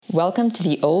Welcome to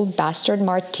the Old Bastard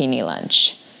Martini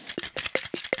Lunch.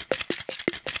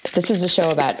 This is a show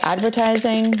about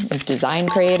advertising, design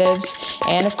creatives,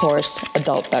 and of course,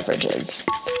 adult beverages.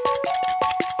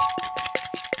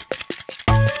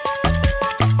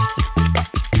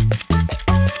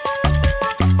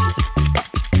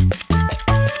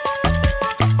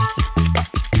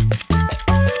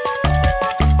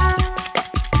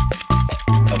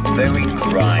 Very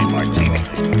dry martini.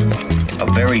 A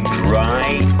very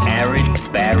dry, arid,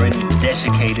 barren,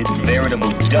 desiccated, veritable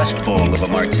dust bowl of a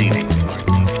martini.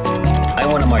 I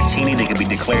want a martini that can be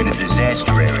declared a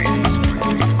disaster area.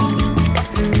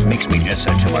 Makes me just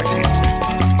such a martini.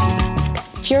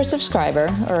 If you're a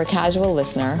subscriber or a casual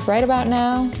listener, right about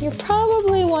now, you're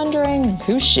probably wondering,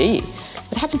 who's she?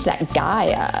 What happened to that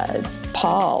guy,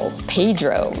 Paul,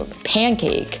 Pedro,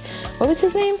 Pancake? What was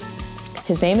his name?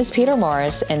 His name is Peter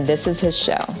Morris, and this is his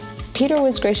show. Peter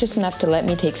was gracious enough to let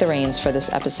me take the reins for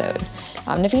this episode.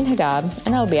 I'm Naveen Hagab,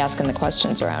 and I'll be asking the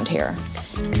questions around here.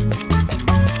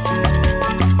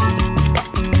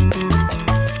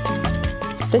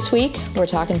 This week, we're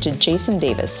talking to Jason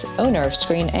Davis, owner of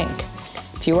Screen Inc.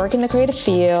 If you work in the creative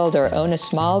field or own a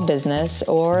small business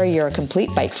or you're a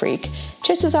complete bike freak,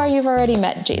 chances are you've already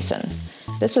met Jason.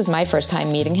 This was my first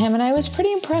time meeting him, and I was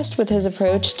pretty impressed with his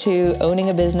approach to owning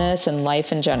a business and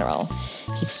life in general.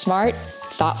 He's smart,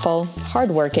 thoughtful,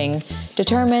 hardworking,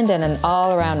 determined, and an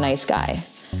all-around nice guy.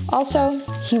 Also,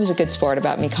 he was a good sport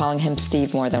about me calling him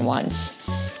Steve more than once.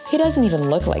 He doesn't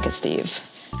even look like a Steve.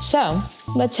 So,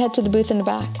 let's head to the booth in the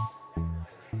back.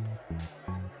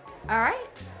 All right.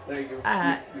 There you go.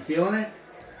 You feeling it?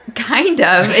 Kind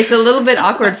of. It's a little bit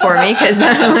awkward for me because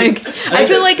I'm like, I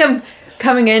feel like I'm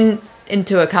coming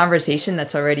into a conversation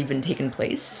that's already been taking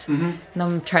place, and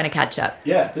I'm trying to catch up.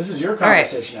 Yeah, this is your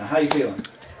conversation now. How you feeling?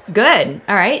 Good.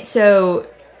 All right. So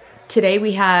today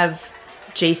we have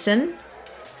Jason.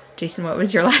 Jason, what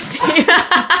was your last name?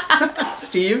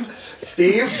 Steve.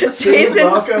 Jason,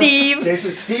 welcome. Steve.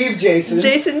 Jason, Jason.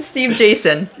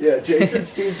 Jason. Yeah, Jason,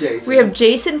 Steve, Jason. We have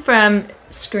Jason from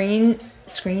Screen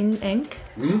Inc.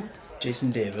 Hmm?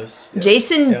 Jason Davis. Yeah.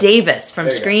 Jason Davis from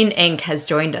There you Screen Inc. has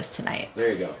joined us tonight.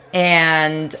 There you go.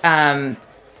 And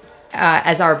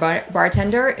as our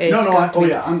bartender is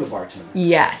I'm the bartender.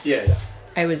 Yes.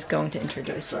 Yeah. I was going to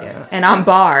introduce Okay, you. And on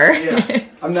bar, Yeah,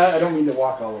 I don't mean to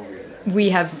walk all over you there.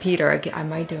 we have Peter.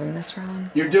 Am I doing this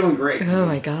wrong? You're doing great. Oh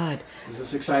my God. Is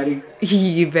this exciting?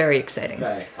 Very exciting.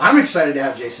 Okay. I'm excited to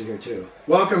have Jason here too.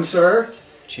 Welcome, sir.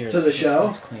 Cheers. To the show.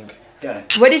 Let's clink. Okay.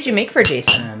 What did you make for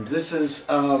Jason? And This is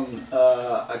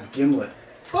a gimlet.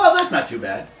 Well, that's not too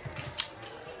bad.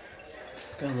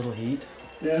 it's got a little heat.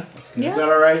 Yeah. That's good. Yeah. Is that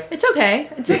all right? It's okay.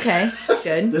 It's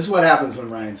good. This is what happens when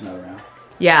Ryan's not around.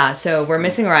 Yeah, so we're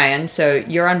missing Ryan. So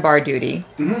you're on bar duty.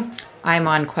 Mm-hmm. I'm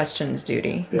on questions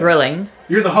duty, Yeah. grilling.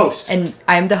 You're the host. And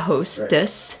I'm the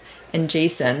hostess. Right. And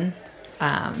Jason.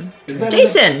 Is that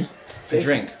Jason! A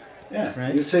drink. Yeah,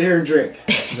 Right? You sit here and drink.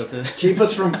 Is that the... Keep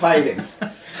us from fighting.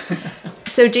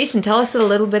 So Jason, tell us a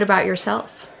little bit about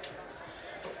yourself.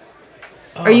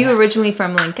 Are you originally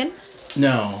from Lincoln?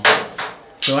 No.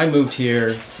 So I moved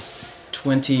here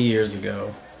 20 years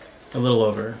ago. A little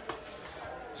over.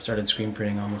 Started screen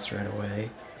printing almost right away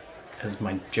as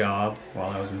my job while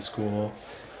I was in school.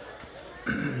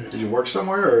 Did you work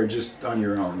somewhere or just on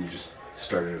your own? You just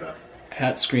started it up?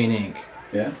 At Screen Inc.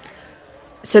 Yeah?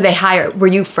 So they were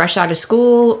you fresh out of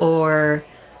school or?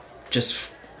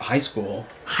 Just high school.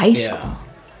 High school?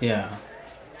 Yeah.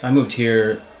 I moved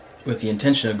here with the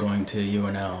intention of going to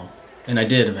UNL. And I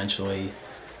did eventually,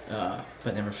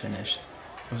 but never finished.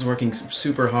 I was working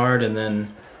super hard, and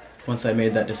then once I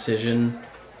made that decision,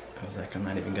 I was like, I'm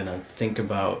not even going to think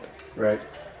about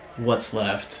what's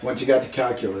left. Once you got to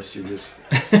calculus, you're just,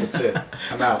 that's it.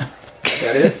 I'm out. Is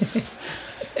that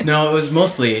it? No, it was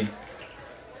mostly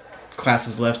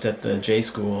classes left at the J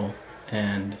school,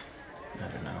 and I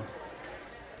don't know.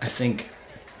 I think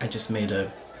I just made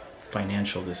a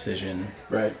financial decision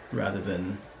rather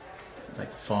than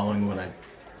like following what I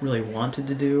really wanted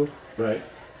to do. Right.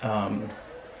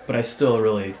 But I still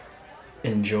really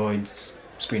enjoyed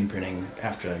screen printing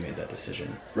after I made that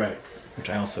decision. Right. Which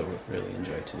I also really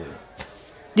enjoyed to do.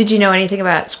 Did you know anything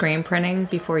about screen printing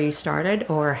before you started,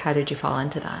 or how did you fall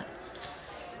into that?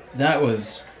 That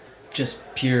was just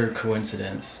pure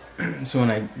coincidence. So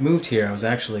when I moved here, I was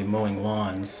actually mowing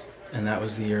lawns, and that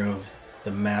was the year of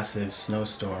the massive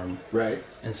snowstorm. Right.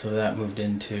 And so that moved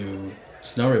into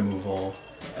snow removal.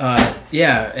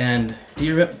 And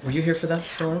were you here for that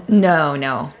storm?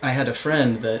 No. I had a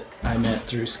friend that I met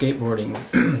through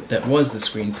skateboarding that was the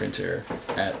screen printer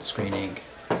at Screen Inc.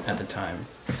 at the time.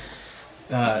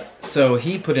 So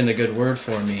he put in a good word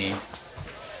for me,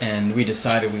 and we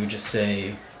decided we would just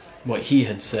say what he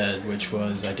had said, which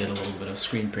was I did a little bit of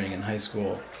screen printing in high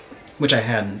school, which I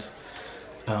hadn't.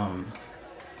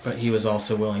 But he was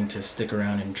also willing to stick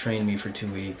around and train me for 2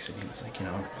 weeks, and he was like,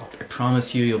 I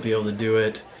promise you'll be able to do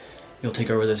it. You'll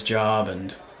take over this job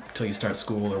and until you start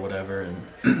school or whatever,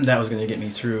 and that was going to get me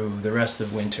through the rest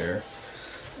of winter.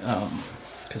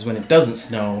 Because when it doesn't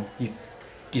snow,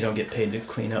 you don't get paid to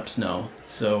clean up snow.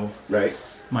 So right.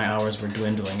 My hours were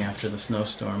dwindling after the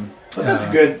snowstorm. So that's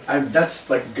good. That's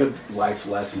like a good life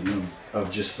lesson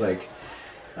of just like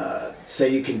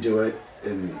say you can do it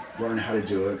and learn how to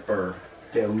do it, or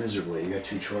fail miserably. You got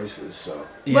two choices. So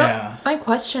yeah. Well, my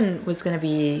question was going to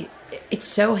be, it's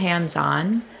so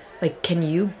hands-on. Like, can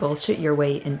you bullshit your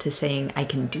way into saying I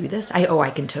can do this? I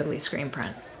can totally screen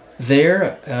print.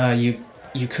 There,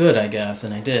 you could, I guess,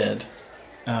 and I did.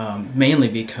 Mainly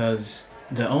because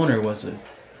the owner was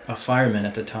a fireman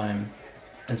at the time,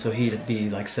 and so he'd be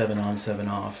like 7 on, 7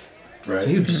 off. Right. So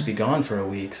he would just be gone for a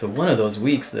week. So one of those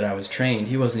weeks that I was trained,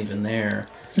 he wasn't even there.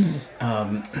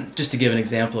 Just to give an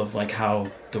example of like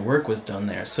how the work was done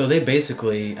there. So they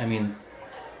basically,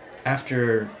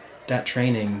 after that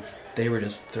training, they were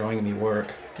just throwing me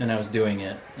work, and I was doing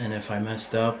it. And if I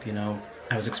messed up,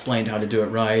 I was explained how to do it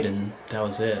right, and that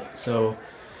was it. So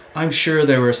I'm sure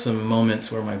there were some moments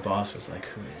where my boss was like,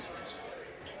 who is this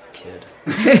kid?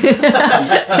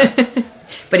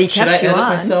 But he kept you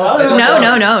on.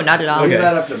 No, not at all. Leave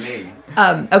that up to me.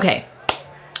 Okay.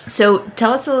 So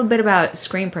tell us a little bit about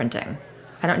screen printing.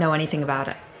 I don't know anything about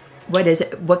it. What is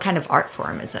it? What kind of art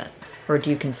form is it? Or do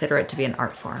you consider it to be an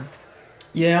art form?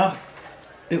 Yeah,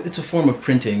 it's a form of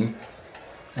printing.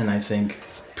 And I think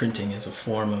printing is a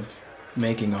form of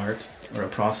making art, or a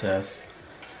process.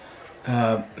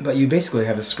 But you basically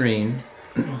have a screen,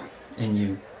 and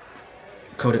you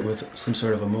coat it with some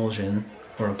sort of emulsion,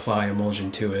 or apply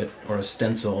emulsion to it, or a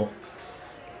stencil.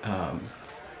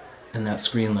 And that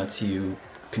screen lets you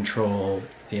control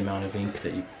the amount of ink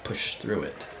that you push through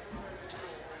it.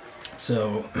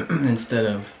 So instead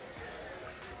of,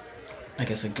 I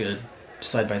guess a good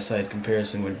side-by-side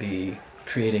comparison would be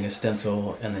creating a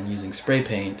stencil and then using spray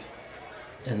paint,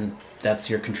 and that's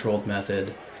your controlled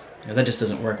method. That just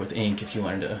doesn't work with ink if you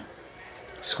wanted to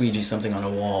squeegee something on a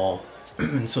wall.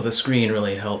 And so the screen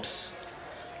really helps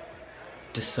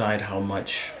decide how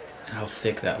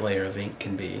thick that layer of ink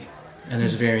can be. And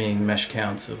there's varying mesh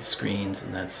counts of screens,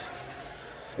 and that's...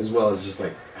 As well as just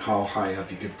like how high up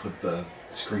you could put the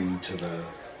screen to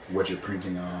what you're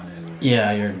printing on, and...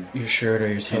 Yeah, your shirt or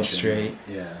your substrate.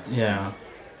 Yeah. Yeah.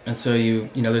 And so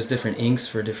there's different inks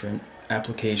for different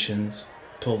applications.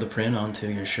 Pull the print onto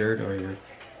your shirt or your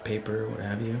paper, what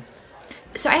have you.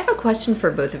 So I have a question for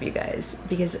both of you guys,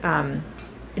 because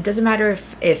it doesn't matter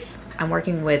if I'm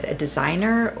working with a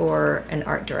designer or an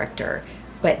art director,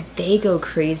 but they go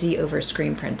crazy over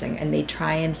screen printing, and they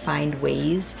try and find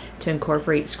ways to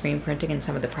incorporate screen printing in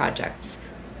some of the projects.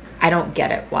 I don't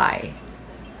get it. Why?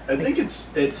 I think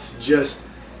it's just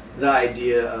the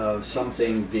idea of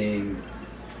something being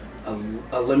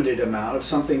a limited amount of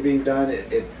something being done.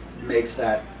 It makes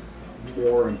that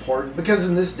more important, because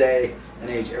in this day and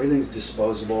age, everything's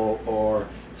disposable or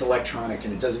it's electronic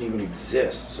and it doesn't even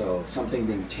exist. So something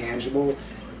being tangible,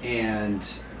 and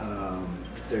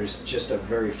there's just a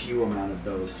very few amount of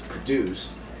those to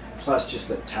produce, plus just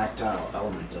the tactile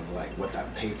element of like what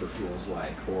that paper feels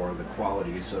like, or the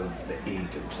qualities of the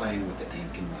ink and playing with the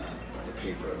ink and the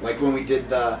paper. Like when we did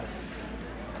that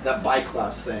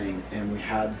Biclops thing, and we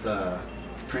had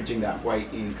printing that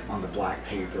white ink on the black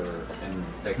paper and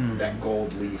that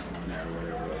gold leaf on there or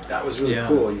whatever. Like that was really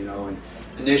cool, And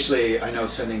initially, I know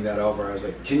sending that over, I was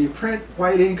like, "Can you print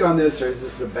white ink on this, or is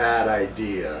this a bad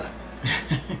idea?"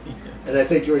 And I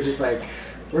think you were just like,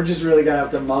 "We're just really gonna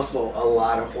have to muscle a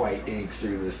lot of white ink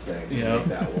through this thing to make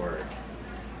that work."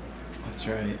 That's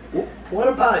right. What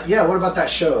about that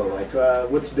show? Like,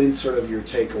 what's been sort of your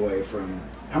takeaway from?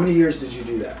 How many years did you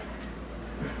do that?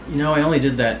 I only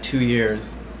did that 2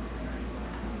 years.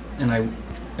 And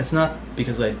it's not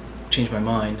because I changed my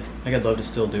mind. Like, I'd love to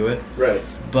still do it. Right.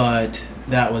 But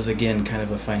that was, again, kind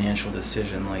of a financial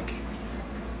decision. Like,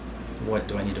 what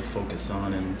do I need to focus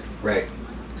on? And right.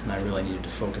 And I really needed to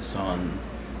focus on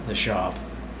the shop.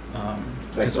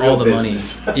 Because all the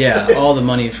business. money, all the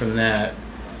money from that,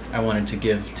 I wanted to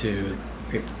give to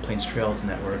Great Plains Trails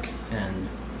Network and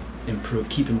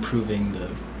keep improving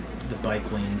the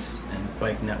bike lanes and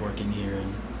bike networking here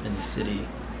in the city.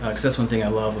 Because that's one thing I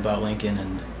love about Lincoln,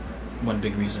 and one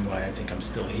big reason why I think I'm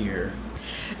still here.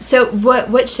 So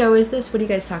what show is this? What are you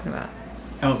guys talking about?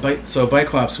 So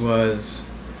Biclops was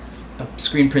a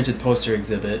screen printed poster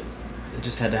exhibit that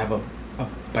just had to have a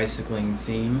bicycling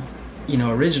theme. You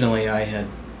know, originally I had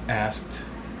asked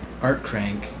Art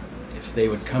Crank if they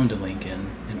would come to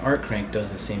Lincoln, and Art Crank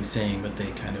does the same thing, but they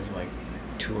kind of like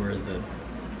tour the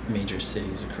major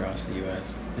cities across the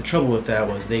U.S. The trouble with that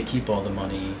was they keep all the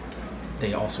money.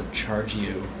 They also charge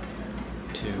you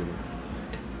to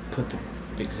put the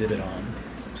exhibit on.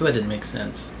 So that didn't make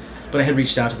sense. But I had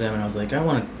reached out to them and I was like, I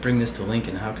want to bring this to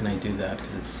Lincoln. How can I do that?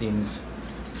 Because it seems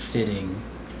fitting.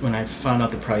 When I found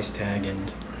out the price tag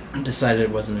and decided it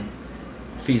wasn't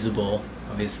feasible,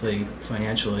 obviously,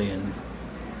 financially, and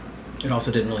it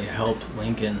also didn't really help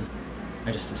Lincoln,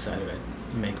 I just decided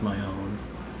I'd make my own.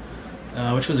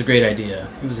 Which was a great idea.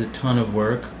 It was a ton of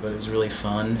work, but it was really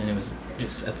fun, and it was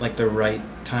just at like the right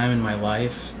time in my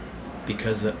life,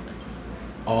 because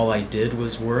all I did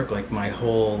was work. Like my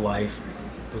whole life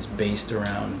was based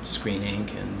around screen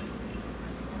ink and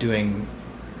doing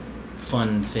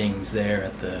fun things there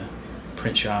at the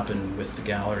print shop and with the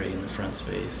gallery in the front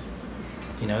space.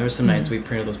 You know, there were some nights we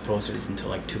printed those posters until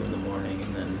like 2 in the morning,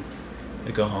 and then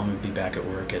I'd go home and be back at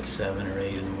work at 7 or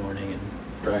 8 in the morning, and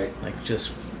Right. like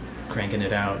just cranking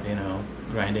it out, you know,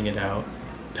 grinding it out,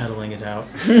 pedaling it out.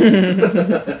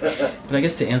 But I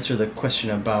guess to answer the question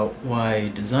about why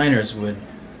designers would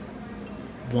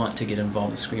want to get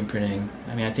involved in screen printing,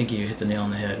 I mean, I think you hit the nail on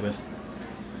the head with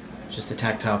just the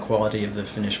tactile quality of the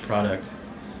finished product.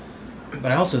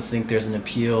 But I also think there's an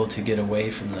appeal to get away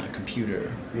from the computer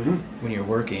when you're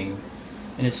working,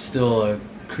 and it's still a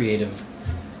creative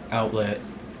outlet,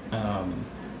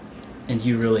 and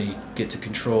you really get to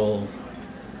control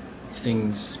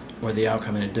things or the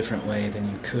outcome in a different way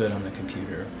than you could on the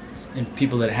computer. And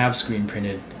people that have screen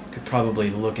printed could probably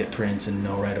look at prints and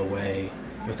know right away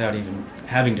without even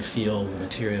having to feel the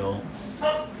material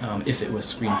if it was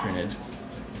screen printed,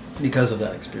 because of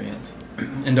that experience.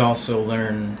 And also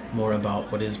learn more about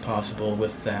what is possible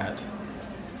with that,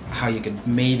 how you could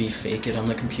maybe fake it on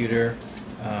the computer,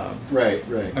 Right.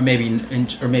 or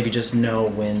maybe just know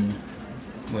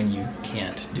when you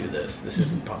can't do this. This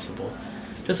isn't possible.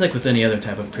 Just like with any other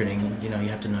type of printing, you know, you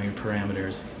have to know your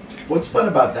parameters. What's fun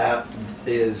about that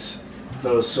is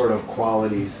those sort of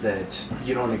qualities that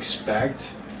you don't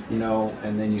expect, you know,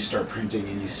 and then you start printing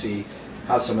and you see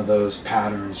how some of those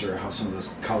patterns or how some of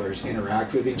those colors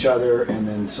interact with each other, and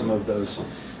then some of those,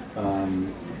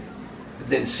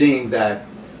 then seeing that,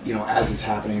 you know, as it's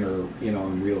happening, or, you know,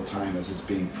 in real time as it's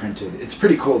being printed. It's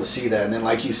pretty cool to see that. And then,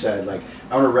 like you said, like,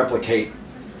 I want to replicate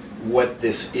what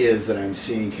this is that I'm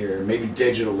seeing here, maybe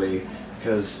digitally,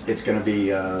 because it's going to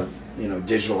be you know,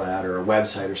 digital ad or a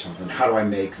website or something. How do I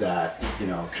make that, you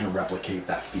know, kind of replicate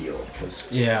that feel?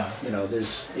 Because you know,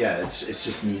 it's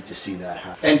just neat to see that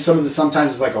happen. And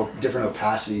sometimes it's like different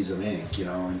opacities of ink, you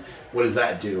know, and what does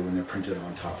that do when they're printed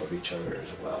on top of each other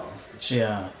as well?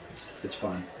 It's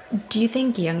fun. Do you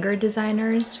think younger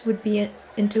designers would be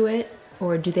into it,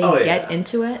 or do they get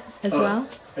into it as well?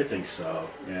 I think so,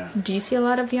 yeah. Do you see a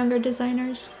lot of younger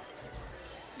designers?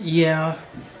 Yeah,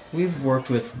 we've worked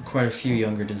with quite a few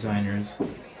younger designers.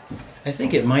 I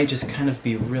think it might just kind of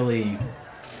be really...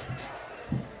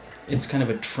 It's kind of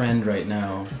a trend right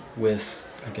now with,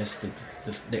 I guess,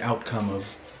 the outcome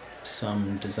of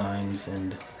some designs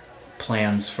and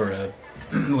plans for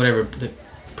whatever the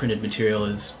printed material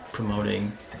is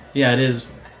promoting. Yeah, it is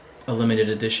a limited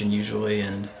edition usually,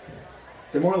 and...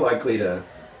 They're more likely to,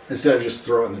 instead of just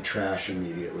throw it in the trash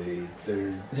immediately,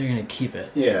 they're going to keep it.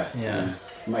 Yeah.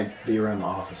 Might be around the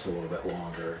office a little bit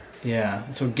longer. Yeah,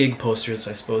 so gig posters,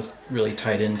 I suppose, really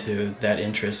tied into that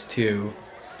interest too,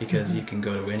 because you can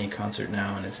go to any concert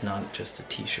now and it's not just a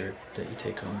t-shirt that you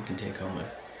take home. You can take home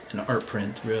an art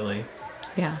print, really.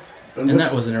 Yeah. And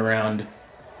that wasn't around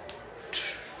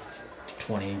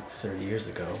 20, 30 years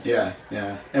ago. Yeah.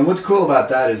 And what's cool about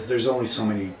that is there's only so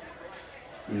many,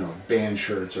 you know, band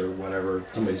shirts or whatever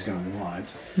somebody's going to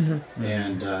want.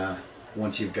 And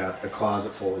once you've got a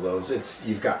closet full of those,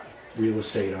 you've got real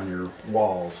estate on your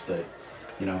walls that,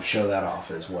 you know, show that off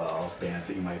as well, bands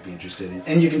that you might be interested in.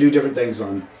 And you can do different things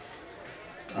on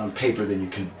paper than you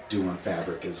can do on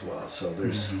fabric as well. So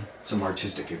there's some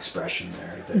artistic expression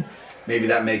there that maybe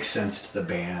that makes sense to the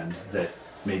band, that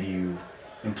maybe you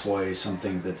employ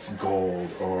something that's gold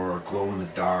or glow in the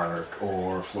dark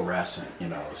or fluorescent, you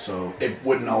know. So it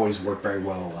wouldn't always work very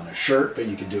well on a shirt, but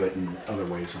you could do it in other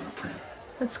ways on a print.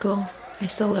 That's cool. I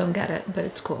still don't get it, but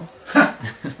it's cool.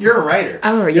 You're a writer.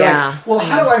 Oh, You're yeah. Like, well,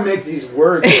 how do I make these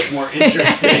words look more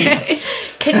interesting?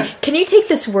 Can you take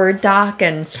this Word doc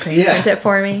and screen print it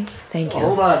for me? Thank you.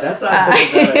 Hold on, that's not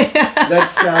that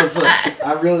sounds like,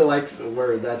 I really like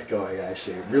where that's going,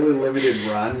 actually. Really limited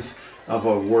runs. of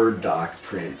a Word doc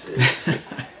print is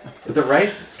with the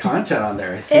right content on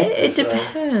there. I think it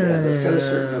depends. That's got a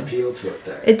certain appeal to it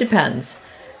there. It depends.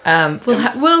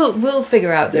 We'll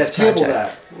figure out this table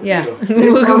project. that. Yeah,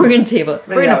 we're gonna table it.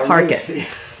 We're gonna park it.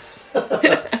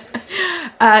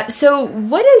 So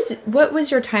what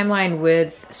was your timeline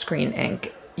with Screen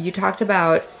Inc? You talked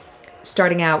about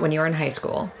starting out when you were in high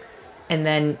school, and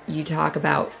then you talk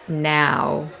about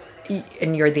now,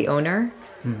 and you're the owner.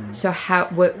 Mm-hmm. So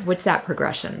what's that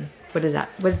progression? What did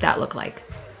that look like?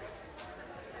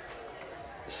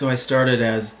 So I started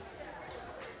as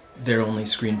their only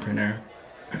screen printer,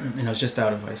 and I was just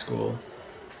out of high school.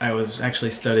 I was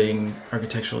actually studying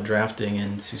architectural drafting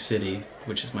in Sioux City,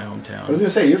 which is my hometown. I was going to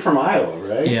say, you're from Iowa,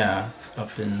 right? Yeah,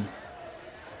 up in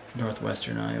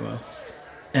northwestern Iowa.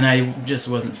 And I just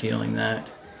wasn't feeling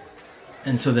that.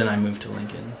 And so then I moved to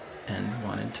Lincoln and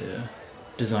wanted to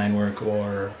design work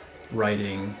or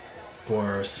writing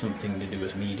or something to do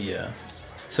with media.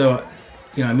 So,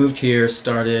 I moved here,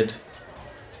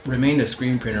 remained a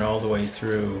screen printer all the way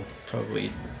through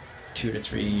probably 2 to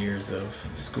 3 years of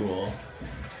school.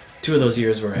 2 of those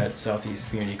years were at Southeast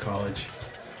Community College.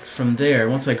 From there,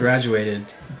 once I graduated,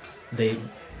 they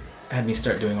had me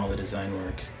start doing all the design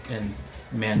work and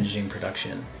managing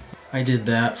production. I did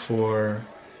that for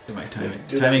my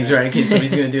timing's right in case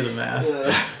somebody's going to do the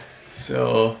math.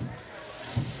 So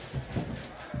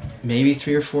maybe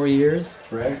 3 or 4 years.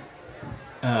 Right.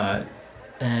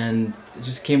 And it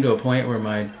just came to a point where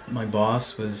my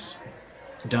boss was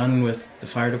done with the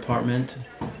fire department,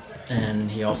 and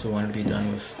he also wanted to be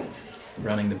done with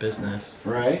running the business.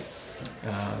 Right.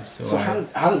 So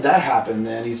how did that happen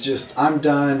then? He's just, I'm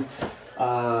done.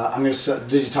 I'm gonna sell.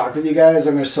 Did he talk with you guys?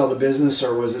 I'm gonna sell the business,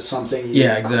 or was it something?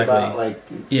 Exactly. About,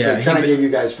 so he kind of gave you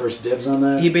guys first dibs on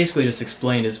that. He basically just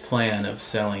explained his plan of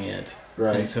selling it.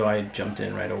 Right. And so I jumped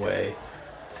in right away.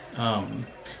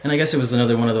 And I guess it was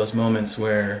another one of those moments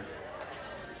where,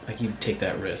 you take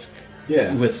that risk.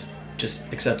 Yeah. With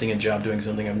just accepting a job doing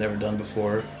something I've never done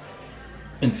before,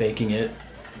 and faking it,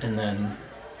 and then,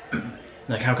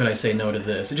 how could I say no to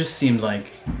this? It just seemed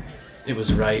like it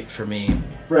was right for me.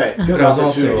 Right. Good but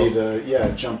opportunity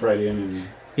to jump right in and.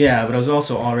 Yeah, but I was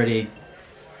also already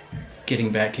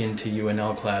getting back into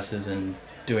UNL classes and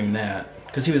doing that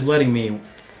because he was letting me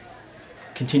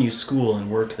continue school and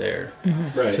work there.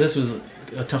 Mm-hmm. Right. So this was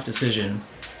a tough decision.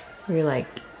 You're like,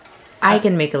 I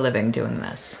can make a living doing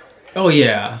this. Oh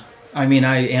yeah. I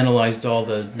analyzed all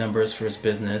the numbers for his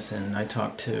business, and I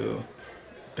talked to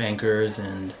bankers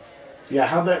and.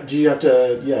 Yeah, do you have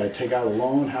to take out a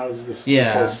loan? How does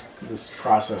this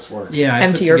process work? Yeah,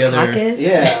 empty your pockets.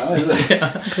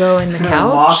 Yeah. Go in the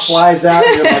couch. Moth flies out,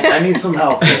 and you're like, I need some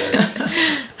help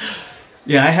here.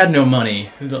 Yeah, I had no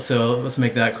money, so let's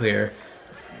make that clear.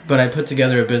 But I put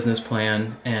together a business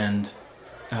plan, and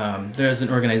there's an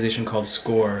organization called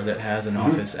SCORE that has an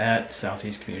office at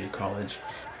Southeast Community College.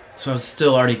 So I was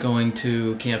still already going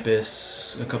to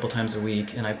campus a couple times a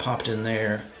week, and I popped in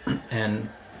there, and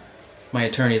my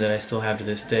attorney that I still have to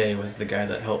this day was the guy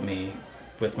that helped me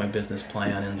with my business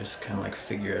plan and just kind of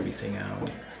figure everything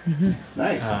out. Mm-hmm.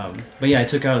 Nice. But yeah, I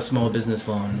took out a small business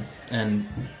loan, and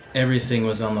everything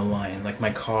was on the line. My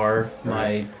car,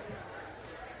 my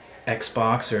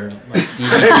Xbox or DVD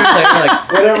player,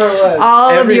 whatever it was.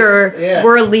 All of your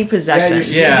worldly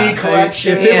possessions. Yeah, your CD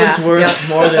collection. If it was worth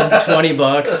more than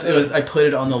 $20, I put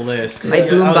it on the list. My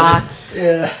boombox.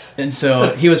 Yeah. And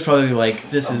so he was probably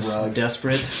this is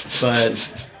desperate,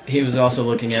 but he was also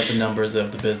looking at the numbers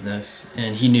of the business,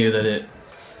 and he knew that it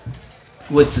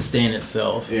would sustain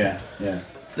itself. Yeah.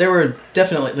 There were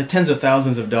definitely tens of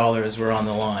thousands of dollars were on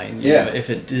the line. You know, if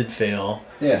it did fail.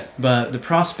 Yeah. But the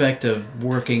prospect of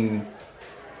working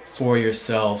for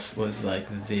yourself was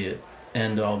the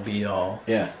end all be all.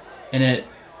 Yeah. And it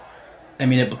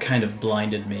kind of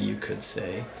blinded me, you could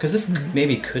say. Because this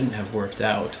maybe couldn't have worked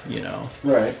out,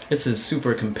 Right. It's a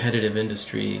super competitive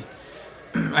industry.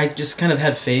 I just kind of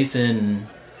had faith in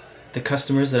the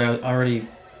customers that I already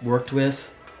worked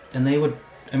with. And they would,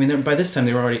 by this time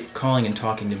they were already calling and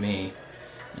talking to me.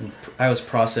 And I was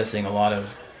processing a lot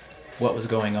of what was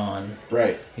going on.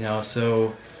 Right.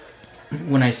 So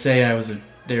when I say I was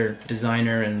their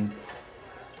designer and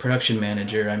production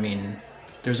manager,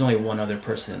 there's only one other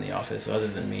person in the office other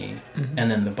than me, and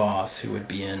then the boss who would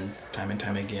be in time and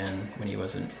time again when he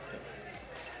wasn't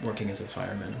working as a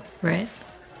fireman. Right.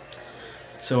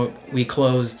 So we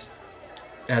closed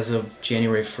as of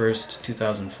January 1st,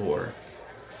 2004.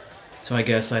 So I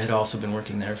guess I had also been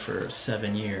working there for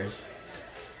 7 years.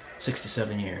 6 to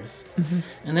 7 years. Mm-hmm.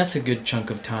 And that's a good chunk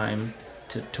of time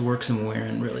to work somewhere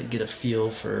and really get a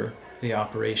feel for the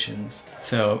operations.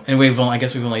 So, and I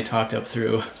guess we've only talked up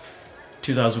through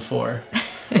 2004.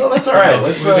 Well, that's all right.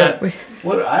 Let's.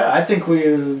 I think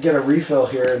we get a refill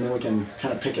here, and then we can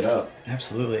kind of pick it up.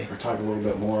 Absolutely. Or talk a little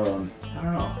bit more on. I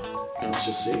don't know. Let's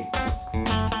just see.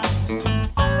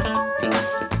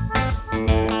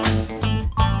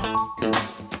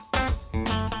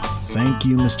 Thank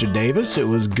you, Mr. Davis. It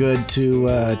was good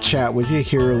to chat with you,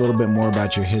 hear a little bit more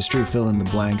about your history, fill in the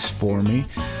blanks for me.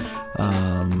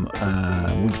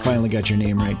 We finally got your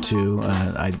name right, too.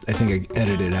 I think I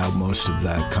edited out most of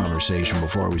that conversation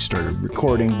before we started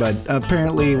recording, but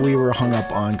apparently we were hung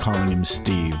up on calling him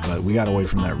Steve, but we got away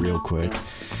from that real quick.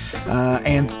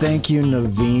 And thank you,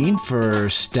 Naveen, for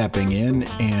stepping in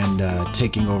and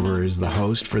taking over as the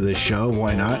host for this show.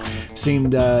 Why not?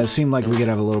 Seemed like we could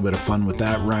have a little bit of fun with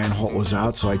that. Ryan Holt was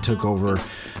out, so I took over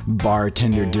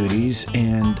bartender duties,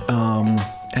 and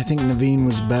I think Naveen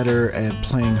was better at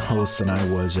playing host than I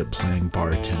was at playing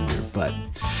bartender, but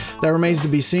that remains to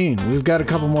be seen. We've got a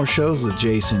couple more shows with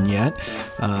Jason yet,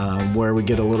 where we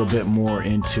get a little bit more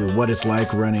into what it's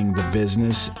like running the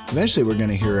business. Eventually, we're going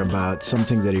to hear about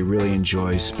something that he really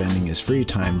enjoys spending his free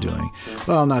time doing.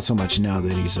 Well, not so much now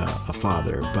that he's a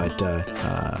father, but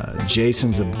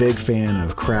Jason's a big fan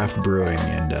of craft brewing,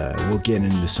 and we'll get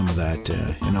into some of that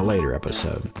in a later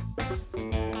episode.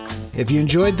 If you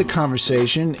enjoyed the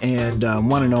conversation and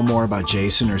want to know more about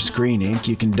Jason or Screen Inc.,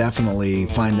 you can definitely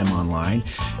find them online.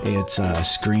 It's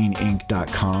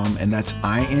screeninc.com, and that's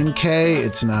I-N-K.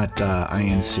 It's not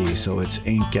I-N-C, so it's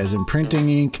ink as in printing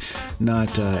ink,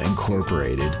 not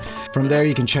incorporated. From there,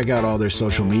 you can check out all their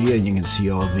social media, and you can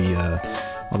see all the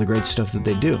great stuff that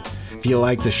they do. If you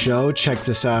like the show, check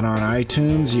this out on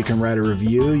iTunes. You can write a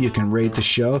review, you can rate the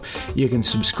show, you can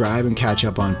subscribe and catch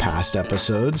up on past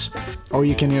episodes, or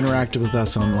you can interact with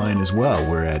us online as well.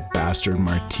 We're at Bastard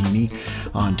Martini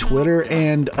on Twitter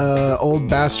and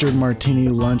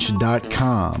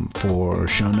oldbastardmartinilunch.com for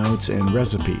show notes and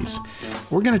recipes.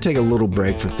 We're going to take a little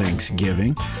break for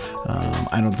Thanksgiving.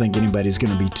 I don't think anybody's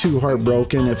going to be too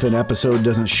heartbroken if an episode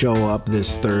doesn't show up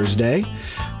this Thursday.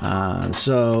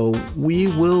 So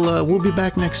we'll be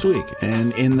back next week.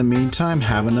 And in the meantime,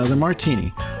 have another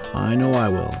martini. I know I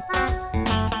will.